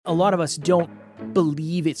A lot of us don't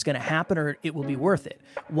believe it's going to happen or it will be worth it.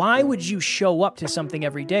 Why would you show up to something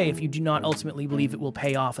every day if you do not ultimately believe it will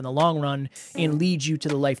pay off in the long run and lead you to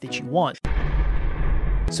the life that you want?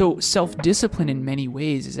 So self-discipline in many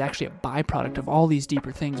ways is actually a byproduct of all these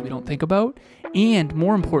deeper things we don't think about. And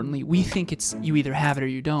more importantly, we think it's you either have it or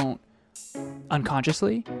you don't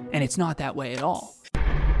unconsciously, and it's not that way at all.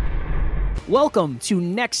 Welcome to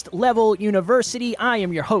Next Level University. I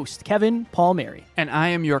am your host, Kevin Palmieri. And I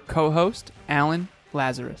am your co-host, Alan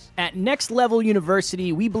Lazarus. At Next Level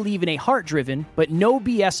University, we believe in a heart-driven but no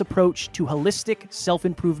BS approach to holistic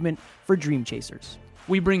self-improvement for dream chasers.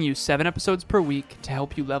 We bring you 7 episodes per week to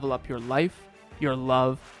help you level up your life, your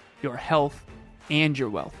love, your health, and your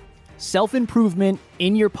wealth. Self-improvement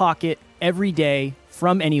in your pocket every day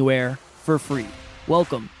from anywhere for free.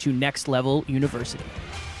 Welcome to Next Level University.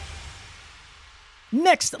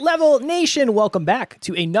 Next Level Nation, welcome back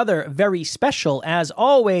to another very special, as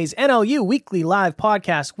always, NLU Weekly Live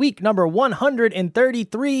Podcast, week number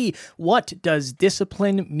 133. What does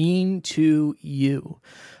discipline mean to you?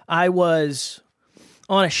 I was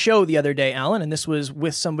on a show the other day, Alan, and this was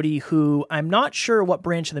with somebody who I'm not sure what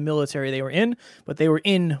branch of the military they were in, but they were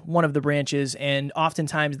in one of the branches, and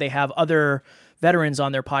oftentimes they have other veterans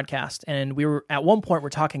on their podcast, and we were at one point we're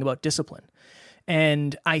talking about discipline.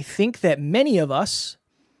 And I think that many of us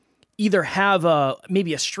either have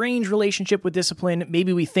maybe a strange relationship with discipline.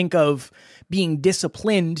 Maybe we think of being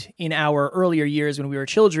disciplined in our earlier years when we were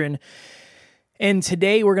children. And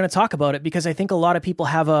today we're going to talk about it because I think a lot of people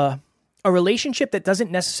have a relationship that doesn't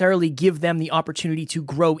necessarily give them the opportunity to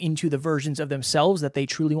grow into the versions of themselves that they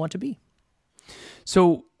truly want to be.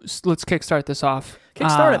 So let's kickstart this off.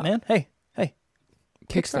 Kickstart it, man. Hey.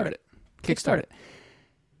 Kickstart it.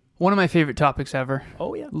 One of my favorite topics ever.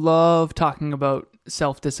 Oh, yeah. Love talking about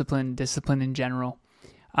self-discipline, discipline in general.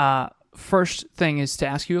 First thing is to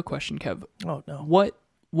ask you a question, Kev. Oh, no.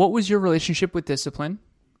 What was your relationship with discipline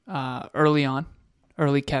early on?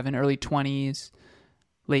 Early Kevin, early 20s,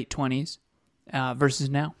 late 20s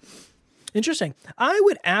versus now? Interesting. I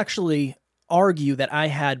would actually argue that I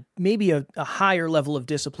had maybe a higher level of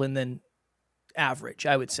discipline than average,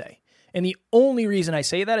 I would say. And the only reason I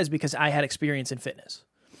say that is because I had experience in fitness.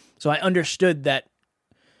 So I understood that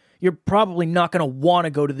you're probably not going to want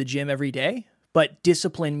to go to the gym every day, but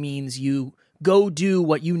discipline means you go do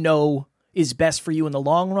what you know is best for you in the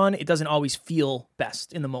long run. It doesn't always feel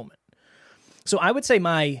best in the moment. So I would say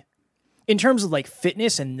in terms of like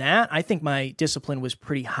fitness and that, I think my discipline was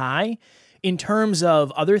pretty high. In terms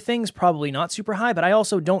of other things, probably not super high, but I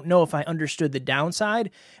also don't know if I understood the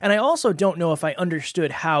downside. And I also don't know if I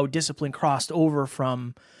understood how discipline crossed over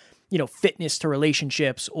from, fitness to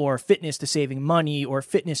relationships or fitness to saving money or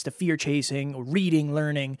fitness to fear chasing or reading,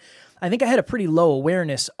 learning. I think I had a pretty low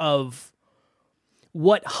awareness of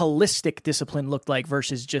what holistic discipline looked like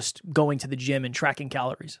versus just going to the gym and tracking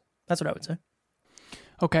calories. That's what I would say.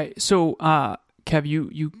 Okay. So, Kev,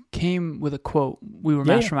 you came with a quote. We were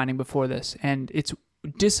masterminding before this, and it's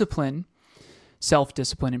discipline,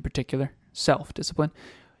 self-discipline in particular, self-discipline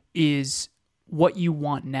is what you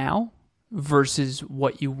want now versus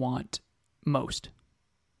what you want most.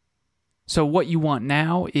 So what you want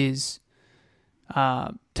now is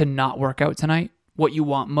to not work out tonight. What you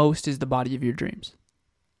want most is the body of your dreams.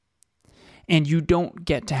 And you don't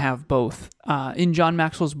get to have both. In John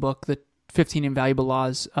Maxwell's book, The 15 Invaluable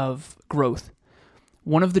Laws of Growth,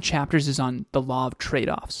 one of the chapters is on the law of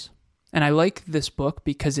trade-offs. And I like this book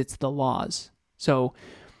because it's the laws. So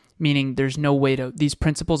meaning there's no way these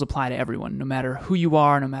principles apply to everyone, no matter who you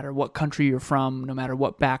are, no matter what country you're from, no matter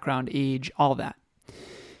what background, age, all that.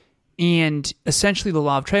 And essentially the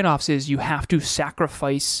law of trade-offs is you have to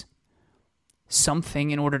sacrifice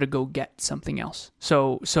something in order to go get something else.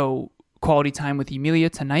 So quality time with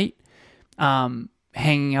Emilia tonight,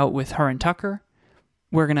 hanging out with her and Tucker,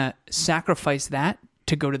 we're going to sacrifice that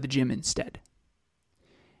to go to the gym instead.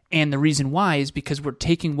 And the reason why is because we're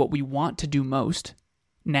taking what we want to do most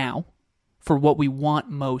now for what we want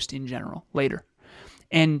most in general later.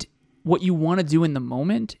 And what you want to do in the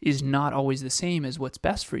moment is not always the same as what's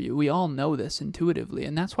best for you. We all know this intuitively.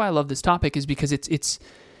 And that's why I love this topic, is because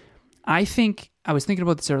I was thinking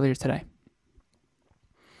about this earlier today.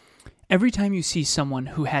 Every time you see someone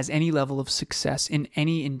who has any level of success in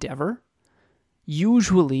any endeavor,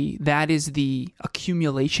 usually that is the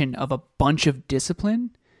accumulation of a bunch of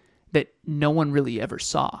discipline that no one really ever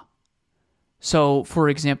saw. So, for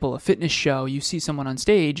example, a fitness show, you see someone on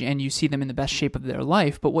stage and you see them in the best shape of their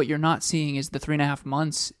life, but what you're not seeing is the 3.5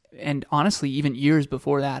 months and honestly even years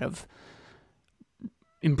before that of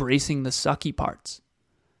embracing the sucky parts,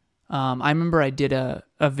 I remember I did a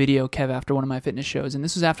video, Kev, after one of my fitness shows, and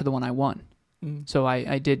this was after the one I won. So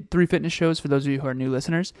I did 3 fitness shows for those of you who are new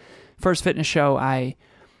listeners. First fitness show, I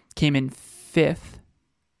came in 5th.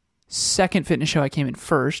 Second fitness show, I came in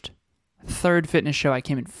 1st. Third fitness show, I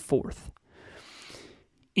came in 4th.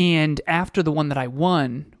 And after the one that I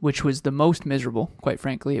won, which was the most miserable, quite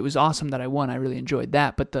frankly, it was awesome that I won. I really enjoyed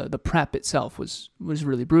that, but the prep itself was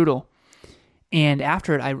really brutal. And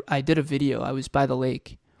after it, I did a video. I was by the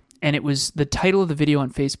lake, and it was, the title of the video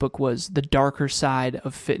on Facebook was "The Darker Side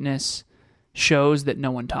of Fitness Shows That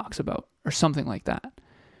No One Talks About," or something like that.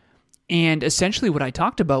 And essentially what I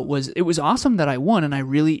talked about was, it was awesome that I won, and I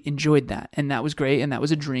really enjoyed that, and that was great, and that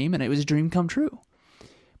was a dream, and it was a dream come true.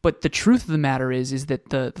 But the truth of the matter is that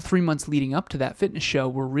the 3 months leading up to that fitness show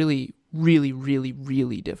were really, really, really,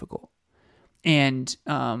 really difficult. And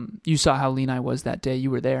you saw how lean I was that day.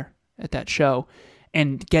 You were there at that show.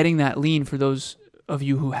 And getting that lean, for those of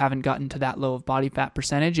you who haven't gotten to that low of body fat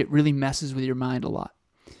percentage, it really messes with your mind a lot.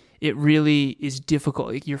 It really is difficult.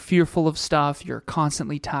 Like, you're fearful of stuff. You're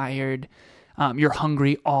constantly tired. You're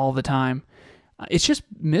hungry all the time. It's just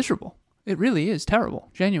miserable. It really is terrible.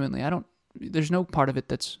 Genuinely. There's no part of it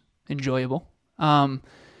that's enjoyable. And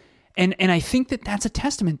I think that that's a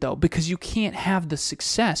testament, though, because you can't have the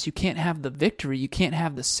success. You can't have the victory. You can't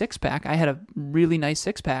have the six-pack. I had a really nice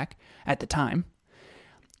six-pack at the time.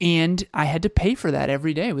 And I had to pay for that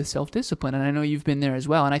every day with self-discipline. And I know you've been there as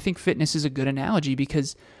well. And I think fitness is a good analogy,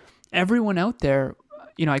 because everyone out there,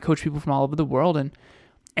 I coach people from all over the world, and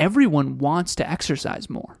everyone wants to exercise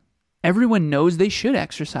more. Everyone knows they should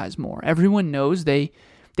exercise more. Everyone knows they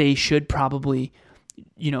should probably,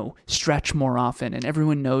 stretch more often, and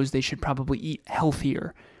everyone knows they should probably eat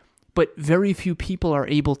healthier. But very few people are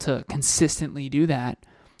able to consistently do that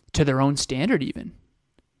to their own standard even.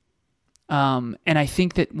 And I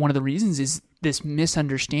think that one of the reasons is this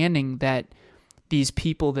misunderstanding that these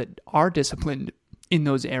people that are disciplined in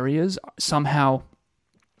those areas somehow,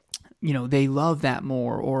 they love that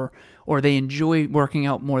more, or they enjoy working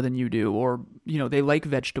out more than you do, or, they like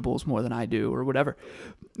vegetables more than I do, or whatever.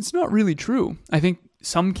 It's not really true. I think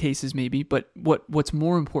some cases maybe, but what's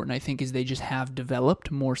more important, I think, is they just have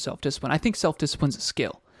developed more self-discipline. I think self-discipline's a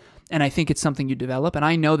skill, and I think it's something you develop, and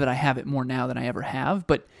I know that I have it more now than I ever have,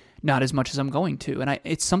 but not as much as I'm going to. And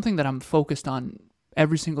it's something that I'm focused on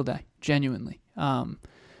every single day, genuinely.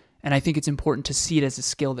 And I think it's important to see it as a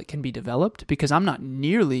skill that can be developed, because I'm not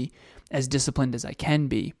nearly as disciplined as I can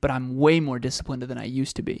be, but I'm way more disciplined than I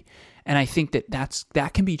used to be. And I think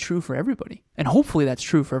that can be true for everybody. And hopefully that's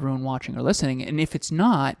true for everyone watching or listening. And if it's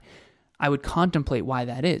not, I would contemplate why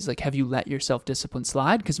that is. Like, have you let your self-discipline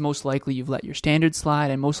slide? Because most likely you've let your standards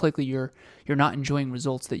slide, and most likely you're not enjoying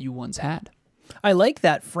results that you once had. I like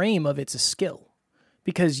that frame of it's a skill,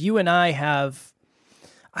 because you and I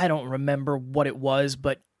don't remember what it was,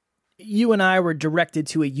 but you and I were directed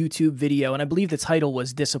to a YouTube video, and I believe the title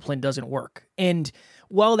was "Discipline Doesn't Work." And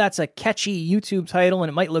while that's a catchy YouTube title and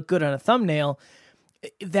it might look good on a thumbnail,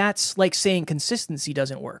 that's like saying consistency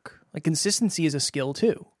doesn't work. Like, consistency is a skill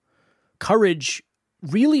too. Courage,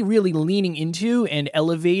 really, really leaning into and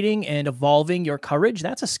elevating and evolving your courage,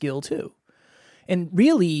 that's a skill too. And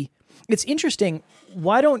really, it's interesting.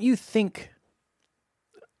 Why don't you think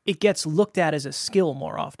it gets looked at as a skill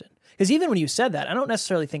more often? Because even when you said that, I don't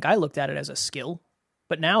necessarily think I looked at it as a skill,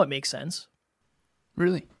 but now it makes sense.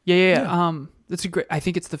 Really? Yeah. That's I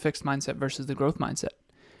think it's the fixed mindset versus the growth mindset.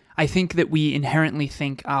 I think that we inherently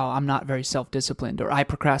think, I'm not very self-disciplined, or I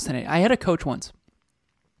procrastinate. I had a coach once,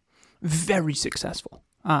 very successful,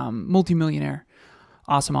 multimillionaire,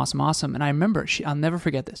 awesome. And I remember, I'll never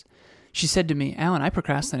forget this. She said to me, "Alan, I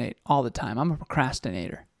procrastinate all the time. I'm a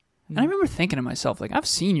procrastinator." And I remember thinking to myself, like, I've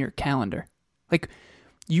seen your calendar. Like,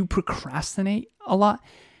 you procrastinate a lot.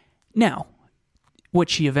 Now, what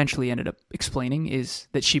she eventually ended up explaining is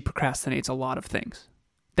that she procrastinates a lot of things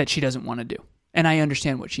that she doesn't want to do. And I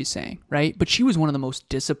understand what she's saying, right? But she was one of the most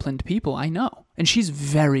disciplined people I know. And she's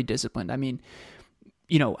very disciplined. I mean,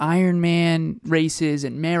 Ironman races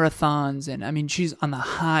and marathons. And I mean, she's on the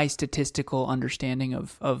high statistical understanding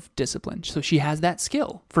of discipline. So she has that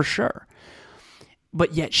skill for sure.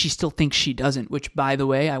 But yet she still thinks she doesn't, which, by the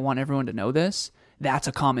way, I want everyone to know this. That's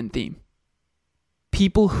a common theme.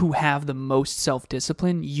 People who have the most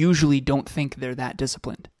self-discipline usually don't think they're that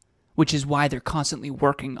disciplined, which is why they're constantly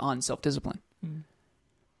working on self-discipline.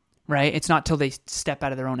 Right? It's not till they step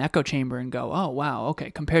out of their own echo chamber and go, "Oh, wow,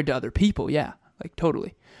 okay, compared to other people, yeah, like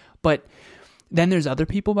totally." But then there's other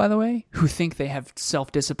people, by the way, who think they have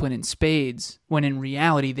self-discipline in spades, when in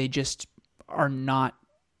reality they just are not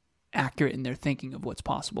accurate in their thinking of what's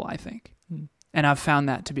possible, I think. And I've found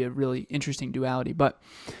that to be a really interesting duality. But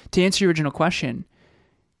to answer your original question,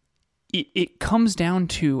 it comes down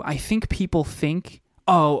to, I think people think,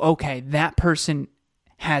 oh, okay, that person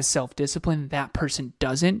has self-discipline, that person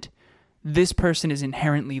doesn't. This person is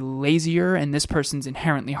inherently lazier and this person's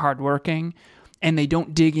inherently hardworking, and they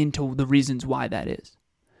don't dig into the reasons why that is.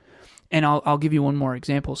 And I'll give you one more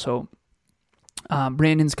example. So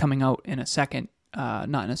Brandon's coming out in a second,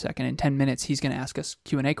 not in a second, in 10 minutes, he's going to ask us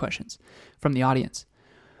Q&A questions from the audience.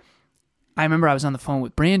 I remember I was on the phone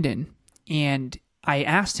with Brandon, and I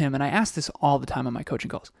asked him, and I ask this all the time on my coaching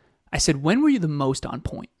calls. I said, when were you the most on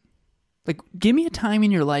point? Like, give me a time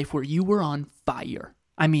in your life where you were on fire.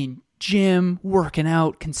 I mean, gym, working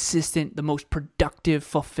out, consistent, the most productive,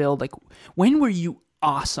 fulfilled. Like, when were you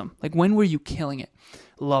awesome? Like, when were you killing it?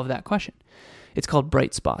 Love that question. It's called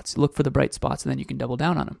bright spots. Look for the bright spots, and then you can double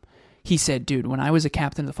down on them. He said, dude, when I was a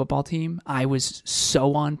captain of the football team, I was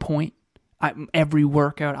so on point. Every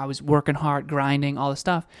workout, I was working hard, grinding, all this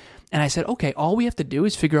stuff. And I said, okay, all we have to do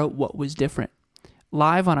is figure out what was different.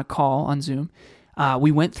 Live on a call on Zoom,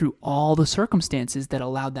 we went through all the circumstances that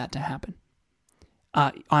allowed that to happen.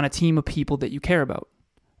 On a team of people that you care about.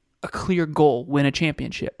 A clear goal, win a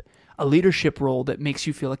championship. A leadership role that makes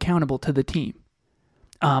you feel accountable to the team.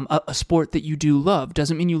 A sport that you do love.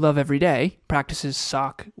 Doesn't mean you love every day. Practices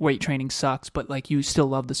suck. Weight training sucks. But like, you still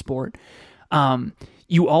love the sport.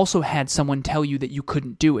 You also had someone tell you that you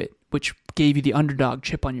couldn't do it, which gave you the underdog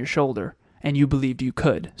chip on your shoulder, and you believed you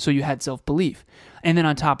could. So you had self-belief. And then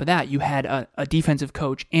on top of that, you had a defensive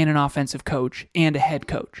coach and an offensive coach and a head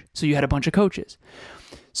coach. So you had a bunch of coaches.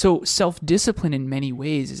 So self-discipline in many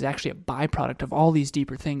ways is actually a byproduct of all these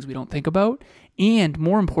deeper things we don't think about. And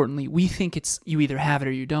more importantly, we think it's you either have it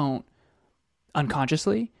or you don't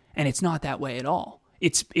unconsciously, and it's not that way at all.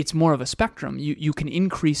 It's more of a spectrum. You can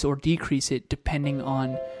increase or decrease it depending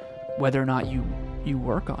on whether or not you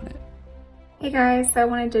work on it. Hey guys, so I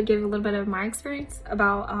wanted to give a little bit of my experience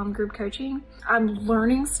about group coaching. I'm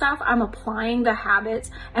learning stuff, I'm applying the habits,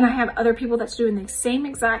 and I have other people that's doing the same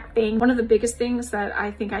exact thing. One of the biggest things that I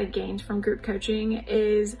think I gained from group coaching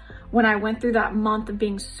is when I went through that month of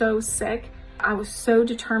being so sick, I was so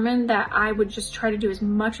determined that I would just try to do as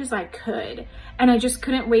much as I could. And I just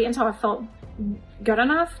couldn't wait until I felt good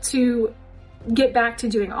enough to get back to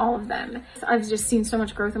doing all of them. I've just seen so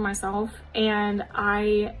much growth in myself, and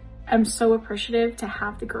I am so appreciative to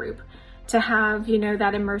have the group, to have,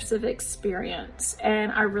 that immersive experience.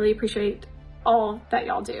 And I really appreciate all that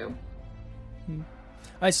y'all do.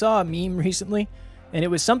 I saw a meme recently, and it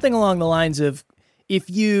was something along the lines of, if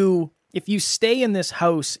you stay in this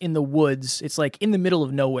house in the woods, it's like in the middle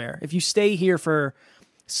of nowhere. If you stay here for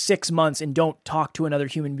 6 months and don't talk to another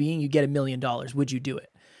human being, you get $1 million. Would you do it?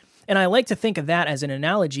 And I like to think of that as an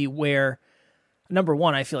analogy where, number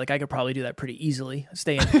one, I feel like I could probably do that pretty easily.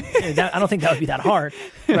 I don't think that would be that hard,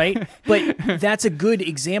 right? But that's a good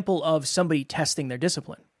example of somebody testing their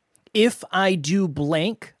discipline. If I do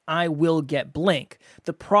blank, I will get blank.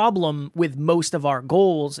 The problem with most of our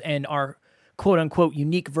goals and our quote unquote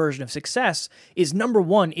unique version of success is, number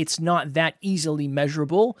one, it's not that easily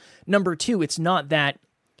measurable. Number two, it's not that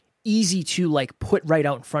easy to put right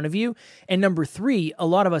out in front of you. And number three, a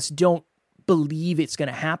lot of us don't believe it's going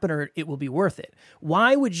to happen or it will be worth it.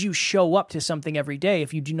 Why would you show up to something every day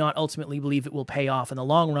if you do not ultimately believe it will pay off in the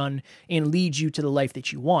long run and lead you to the life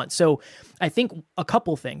that you want? So I think a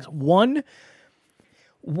couple things. One,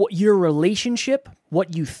 what your relationship,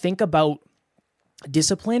 what you think about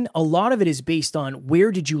discipline, a lot of it is based on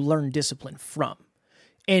where did you learn discipline from?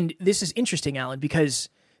 And this is interesting, Alan, because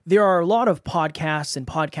there are a lot of podcasts and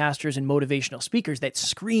podcasters and motivational speakers that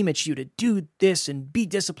scream at you to do this and be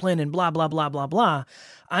disciplined and blah, blah, blah, blah, blah.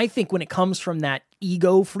 I think when it comes from that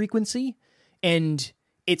ego frequency, and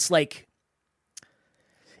it's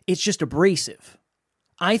just abrasive.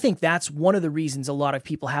 I think that's one of the reasons a lot of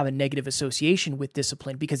people have a negative association with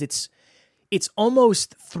discipline, because it's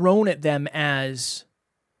almost thrown at them as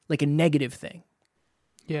like a negative thing.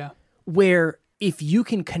 Yeah. Where if you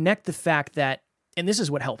can connect the fact that, and this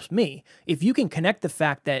is what helps me, if you can connect the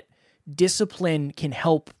fact that discipline can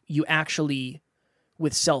help you actually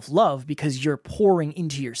with self-love because you're pouring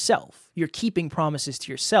into yourself, you're keeping promises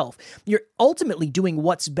to yourself, you're ultimately doing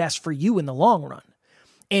what's best for you in the long run.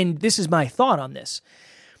 And this is my thought on this.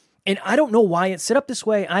 And I don't know why it's set up this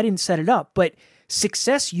way. I didn't set it up, but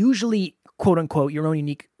success usually, quote unquote, your own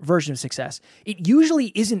unique version of success, it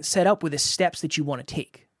usually isn't set up with the steps that you want to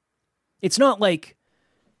take. It's not like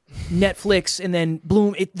Netflix and then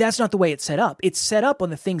Bloom. That's not the way it's set up. It's set up on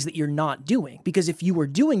the things that you're not doing, because if you were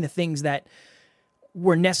doing the things that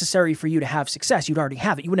were necessary for you to have success, you'd already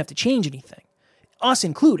have it. You wouldn't have to change anything. us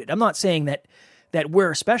included. I'm not saying that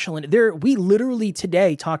we're special in it. We literally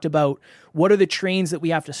today talked about what are the trains that we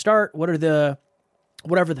have to start, what are the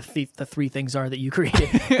whatever the three things are that you created.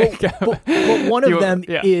 but one of them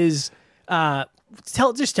is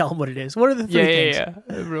tell them what it is. What are the three things? Yeah.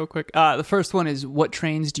 Real quick. The first one is, what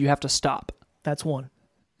trains do you have to stop? That's one.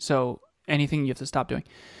 So anything you have to stop doing.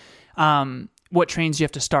 What trains do you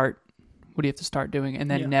have to start? What do you have to start doing? And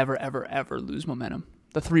then never, ever, ever lose momentum.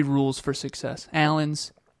 The 3 rules for success.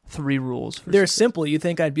 Alan's 3 rules for They're success. simple. You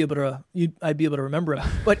think I'd be able to remember them.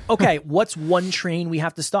 But okay, what's one train we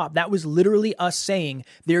have to stop? That was literally us saying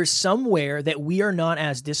there's somewhere that we are not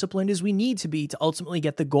as disciplined as we need to be to ultimately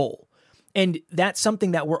get the goal. And that's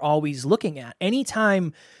something that we're always looking at.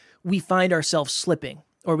 Anytime we find ourselves slipping,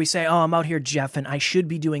 or we say, oh, I'm out here, Jeff, and I should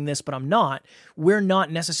be doing this, but I'm not, we're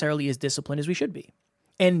not necessarily as disciplined as we should be.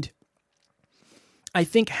 And I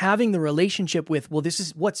think having the relationship with, well, this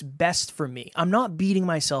is what's best for me. I'm not beating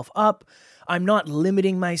myself up. I'm not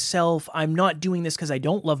limiting myself. I'm not doing this because I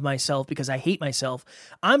don't love myself, because I hate myself.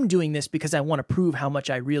 I'm doing this because I want to prove how much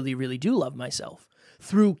I really, really do love myself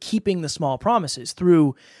through keeping the small promises,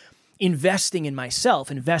 through investing in myself,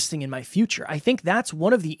 investing in my future. I think that's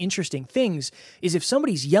one of the interesting things is if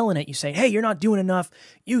somebody's yelling at you saying, hey, you're not doing enough,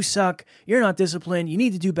 you suck, you're not disciplined, you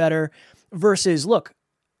need to do better, versus, look,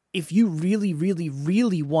 if you really, really,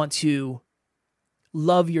 really want to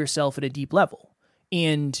love yourself at a deep level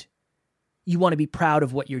and you want to be proud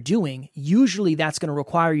of what you're doing, usually that's going to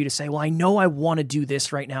require you to say, well, I know I want to do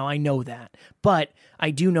this right now. I know that, but I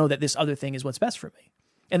do know that this other thing is what's best for me.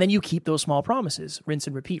 And then you keep those small promises, rinse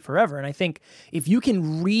and repeat forever. And I think if you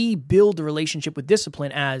can rebuild the relationship with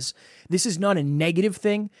discipline as this is not a negative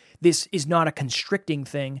thing, this is not a constricting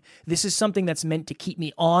thing, this is something that's meant to keep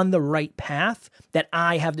me on the right path that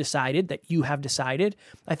I have decided, that you have decided,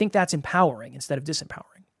 I think that's empowering instead of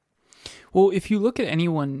disempowering. Well, if you look at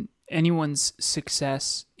anyone's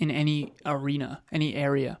success in any arena, any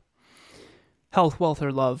area, health, wealth,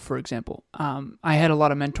 or love, for example. I had a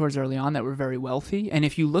lot of mentors early on that were very wealthy, and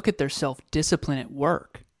if you look at their self-discipline at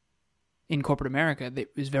work in corporate America,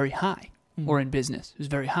 it was very high, or in business, it was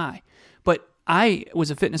very high. But I was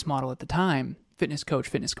a fitness model at the time, fitness coach,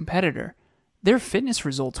 fitness competitor. Their fitness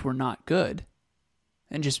results were not good,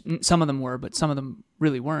 and just some of them were, but some of them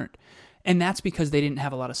really weren't. And that's because they didn't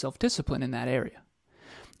have a lot of self-discipline in that area.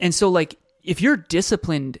 And so, like, if you're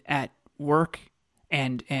disciplined at work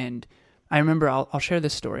and I remember, I'll share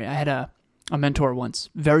this story. I had a mentor once,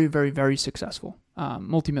 very, very, very successful,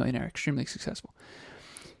 multimillionaire, extremely successful.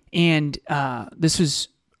 And this was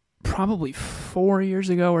probably 4 years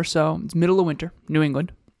ago or so. It's middle of winter, New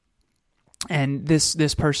England. And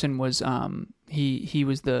this person was, he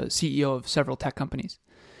was the CEO of several tech companies,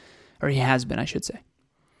 or he has been, I should say.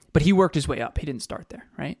 But he worked his way up. He didn't start there,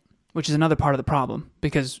 right? Which is another part of the problem,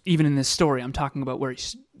 because even in this story, I'm talking about where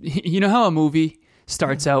he's, you know how a movie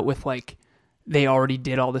starts out with, like, they already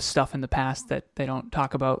did all this stuff in the past that they don't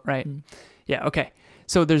talk about, right? Yeah, okay.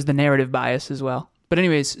 So there's the narrative bias as well. But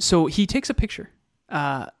anyways, so he takes a picture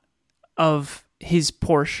of his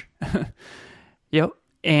Porsche,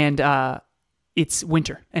 and it's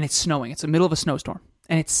winter, and it's snowing. It's the middle of a snowstorm,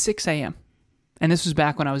 and it's 6 a.m. And this was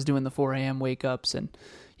back when I was doing the 4 a.m. wake-ups and,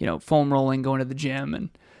 foam rolling, going to the gym, and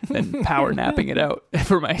then power napping it out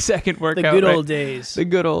for my second workout. The good old days. The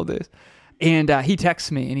good old days. And he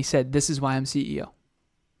texts me and he said, "This is why I'm CEO."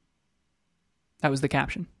 That was the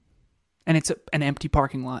caption. And it's an empty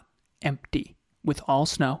parking lot, empty, with all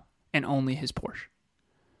snow and only his Porsche.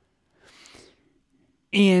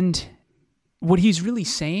 And what he's really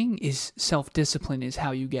saying is self-discipline is how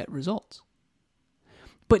you get results.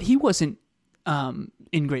 But he wasn't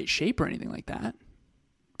in great shape or anything like that,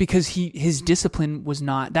 because his discipline was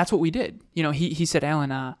not, that's what we did. He said,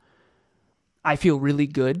 "Alan, I feel really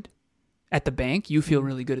good at the bank, you feel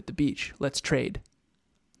really good at the beach. Let's trade."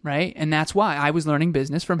 Right? And that's why I was learning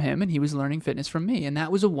business from him and he was learning fitness from me. And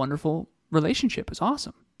that was a wonderful relationship. It was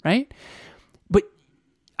awesome. Right? But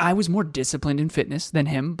I was more disciplined in fitness than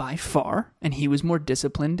him by far. And he was more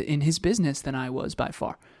disciplined in his business than I was by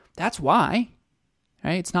far. That's why.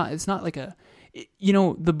 Right? It's not like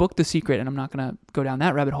the book, The Secret, and I'm not going to go down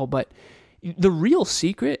that rabbit hole, but the real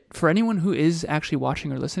secret for anyone who is actually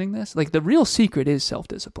watching or listening to this, like, the real secret is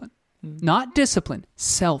self-discipline. Not discipline,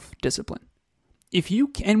 self-discipline.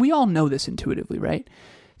 And we all know this intuitively, right?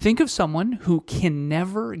 Think of someone who can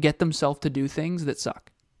never get themselves to do things that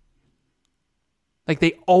suck. Like,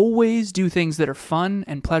 they always do things that are fun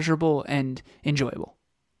and pleasurable and enjoyable.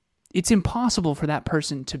 It's impossible for that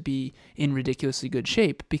person to be in ridiculously good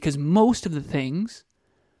shape, because most of the things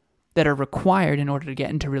that are required in order to get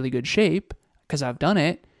into really good shape, because I've done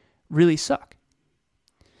it, really suck.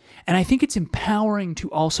 And I think it's empowering to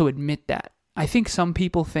also admit that. I think some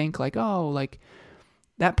people think like, oh, like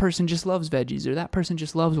that person just loves veggies or that person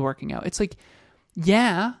just loves working out. It's like,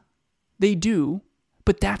 yeah, they do,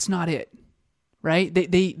 but that's not it, right?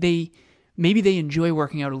 They maybe they enjoy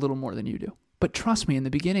working out a little more than you do. But trust me, in the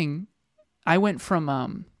beginning, I went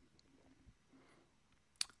from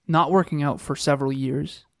not working out for several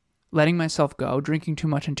years, letting myself go, drinking too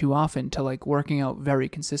much and too often, to like working out very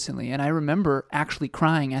consistently. And I remember actually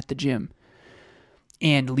crying at the gym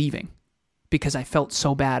and leaving because I felt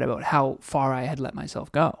so bad about how far I had let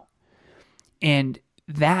myself go. And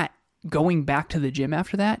that, going back to the gym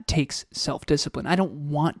after that, takes self-discipline. I don't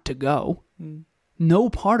want to go. No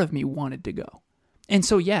part of me wanted to go. And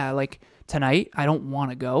so, yeah, like tonight, I don't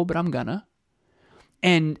want to go, but I'm gonna.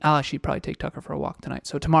 And I'll actually probably take Tucker for a walk tonight.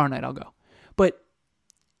 So tomorrow night I'll go. But,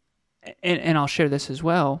 and I'll share this as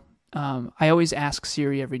well. I always ask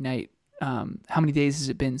Siri every night, how many days has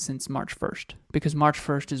it been since March 1st? Because March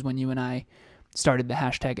 1st is when you and I started the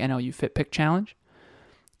hashtag NLUFitPick Challenge.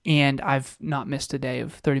 And I've not missed a day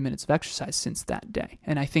of 30 minutes of exercise since that day.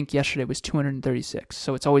 And I think yesterday was 236.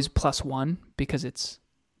 So it's always +1 because it's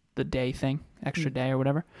the day thing, extra day or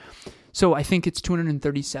whatever. So I think it's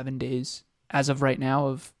 237 days as of right now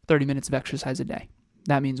of 30 minutes of exercise a day.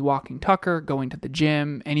 That means walking Tucker, going to the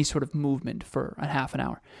gym, any sort of movement for a half an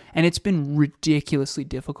hour. And it's been ridiculously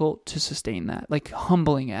difficult to sustain that, like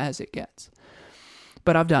humbling as it gets.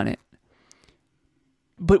 But I've done it.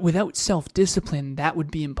 But without self-discipline, that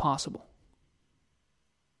would be impossible.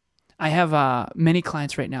 I have many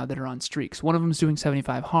clients right now that are on streaks. One of them is doing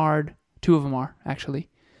 75 hard. Two of them are, actually.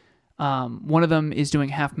 One of them is doing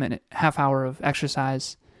half hour of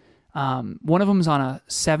exercise. One of them's on a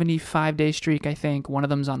 75-day streak, I think. One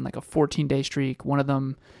of them's on like a 14-day streak. One of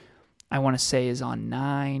them, I want to say, is on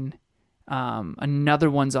 9.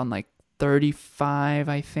 Another one's on like 35,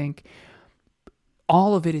 I think.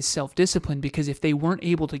 All of it is self-discipline, because if they weren't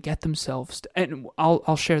able to get themselves, and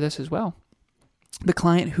I'll share this as well. The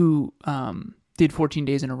client who did 14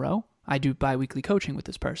 days in a row, I do bi-weekly coaching with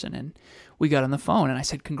this person, and we got on the phone and I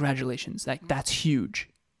said, congratulations, that's huge.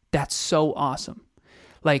 That's so awesome.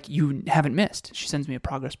 Like, you haven't missed. She sends me a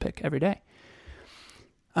progress pic every day.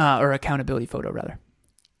 Or accountability photo, rather.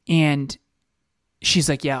 And she's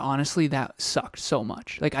like, yeah, honestly, that sucked so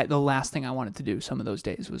much. Like, the last thing I wanted to do some of those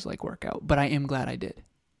days was like work out, but I am glad I did.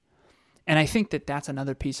 And I think that that's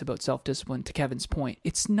another piece about self-discipline, to Kevin's point.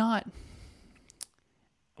 It's not,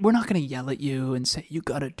 we're not going to yell at you and say, you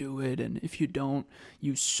got to do it, and if you don't,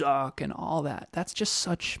 you suck, and all that. That's just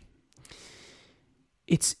such,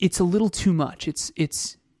 it's a little too much.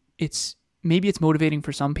 It's maybe it's motivating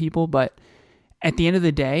for some people, but at the end of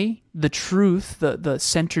the day, the truth, the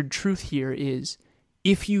centered truth here is,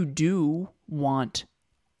 if you do want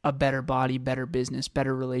a better body, better business,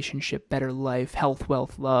 better relationship, better life, health,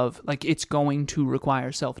 wealth, love, like, it's going to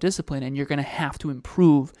require self-discipline, and you're going to have to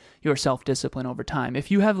improve your self-discipline over time. If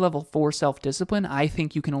you have level 4 self-discipline, I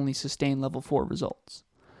think you can only sustain level 4 results.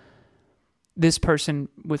 This person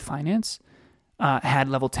with finance had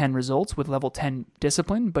level 10 results with level 10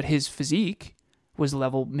 discipline, but his physique was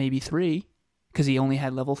level maybe 3 because he only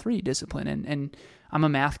had level 3 discipline. And I'm a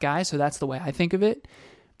math guy, so that's the way I think of it.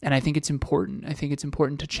 And I think it's important. I think it's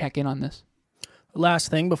important to check in on this. Last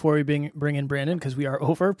thing before we bring in Brandon, because we are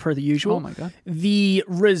over per the usual. Oh my God. The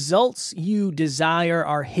results you desire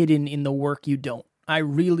are hidden in the work you don't. I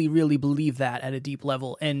really, really believe that at a deep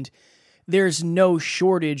level. And there's no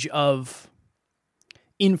shortage of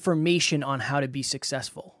information on how to be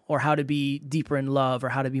successful or how to be deeper in love or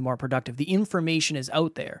how to be more productive. The information is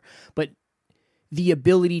out there, but the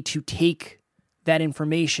ability to take that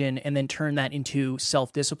information and then turn that into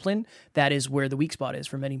self-discipline, that is where the weak spot is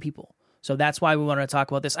for many people. So that's why we wanted to talk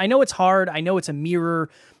about this. I know it's hard. I know it's a mirror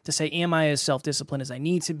to say, am I as self-disciplined as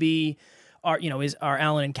are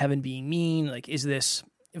Alan and Kevin being mean? Like, is this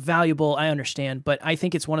valuable? I understand, but I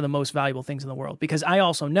think it's one of the most valuable things in the world, because I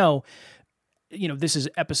also know, this is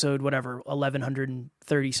episode,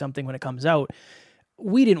 1130 something when it comes out.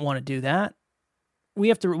 We didn't want to do that.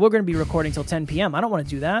 We're going to be recording till 10 p.m. I don't want to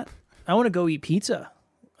do that. I want to go eat pizza.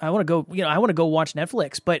 I want to go watch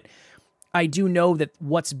Netflix, but I do know that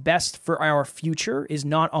what's best for our future is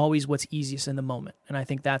not always what's easiest in the moment. And I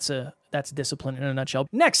think that's discipline in a nutshell.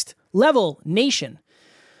 Next level, nation.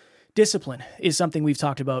 Discipline is something we've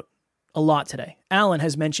talked about a lot today. Alan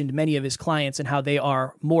has mentioned many of his clients and how they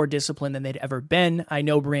are more disciplined than they'd ever been. I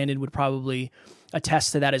know Brandon would probably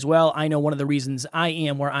attest to that as well. I know one of the reasons I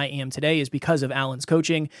am where I am today is because of Alan's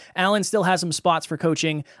coaching. Alan still has some spots for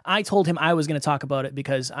coaching. I told him I was going to talk about it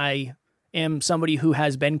because I am somebody who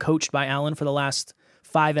has been coached by Alan for the last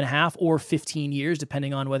 5.5 or 15 years,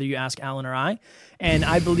 depending on whether you ask Alan or I. And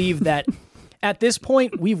I believe that at this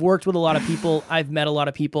point, we've worked with a lot of people. I've met a lot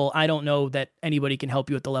of people. I don't know that anybody can help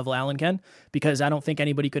you at the level Alan can, because I don't think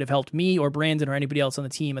anybody could have helped me or Brandon or anybody else on the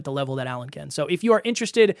team at the level that Alan can. So if you are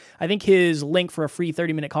interested, I think his link for a free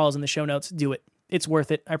 30-minute call is in the show notes. Do it. It's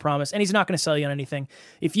worth it, I promise. And he's not going to sell you on anything.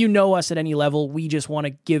 If you know us at any level, we just want to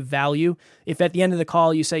give value. If at the end of the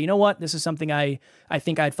call you say, you know what, this is something I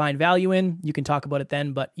think I'd find value in, you can talk about it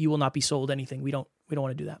then, but you will not be sold anything. We don't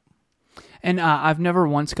want to do that. And I've never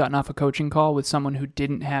once gotten off a coaching call with someone who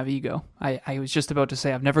didn't have ego. I was just about to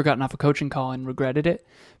say I've never gotten off a coaching call and regretted it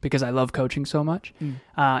because I love coaching so much.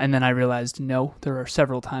 And then I realized, no, there are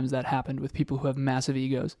several times that happened with people who have massive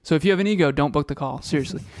egos. So if you have an ego, don't book the call.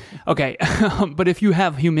 Seriously. Okay. But if you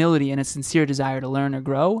have humility and a sincere desire to learn or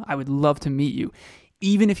grow, I would love to meet you.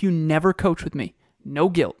 Even if you never coach with me, no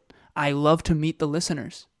guilt. I love to meet the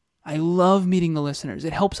listeners. I love meeting the listeners.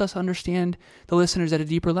 It helps us understand the listeners at a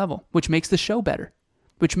deeper level, which makes the show better,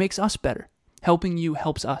 which makes us better. Helping you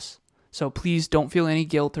helps us. So please don't feel any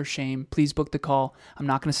guilt or shame. Please book the call. I'm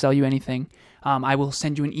not going to sell you anything. I will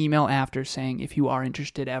send you an email after saying if you are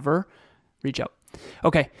interested ever, reach out.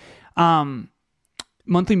 Okay.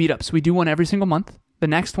 Monthly meetups. We do one every single month. The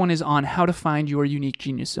next one is on how to find your unique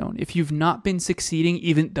genius zone. If you've not been succeeding,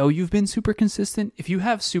 even though you've been super consistent, if you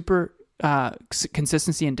have super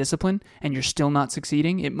consistency and discipline and you're still not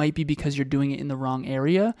succeeding, it might be because you're doing it in the wrong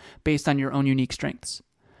area based on your own unique strengths.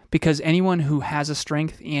 Because anyone who has a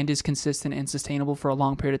strength and is consistent and sustainable for a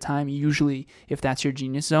long period of time, usually if that's your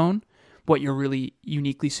genius zone, what you're really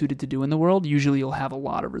uniquely suited to do in the world, usually you'll have a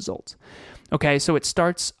lot of results. Okay, so it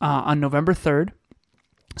starts on November 3rd.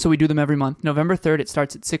 So we do them every month. November 3rd, it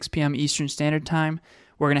starts at 6 p.m. Eastern Standard Time.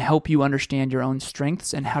 We're going to help you understand your own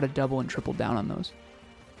strengths and how to double and triple down on those.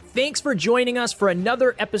 Thanks for joining us for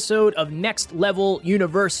another episode of Next Level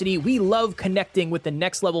University. We love connecting with the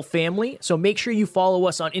Next Level family, so make sure you follow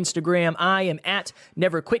us on Instagram. I am at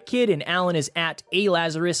NeverQuitKid, and Alan is at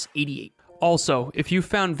ALazarus88. Also, if you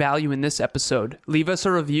found value in this episode, leave us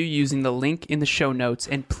a review using the link in the show notes,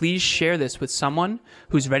 and please share this with someone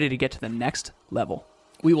who's ready to get to the next level.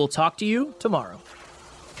 We will talk to you tomorrow.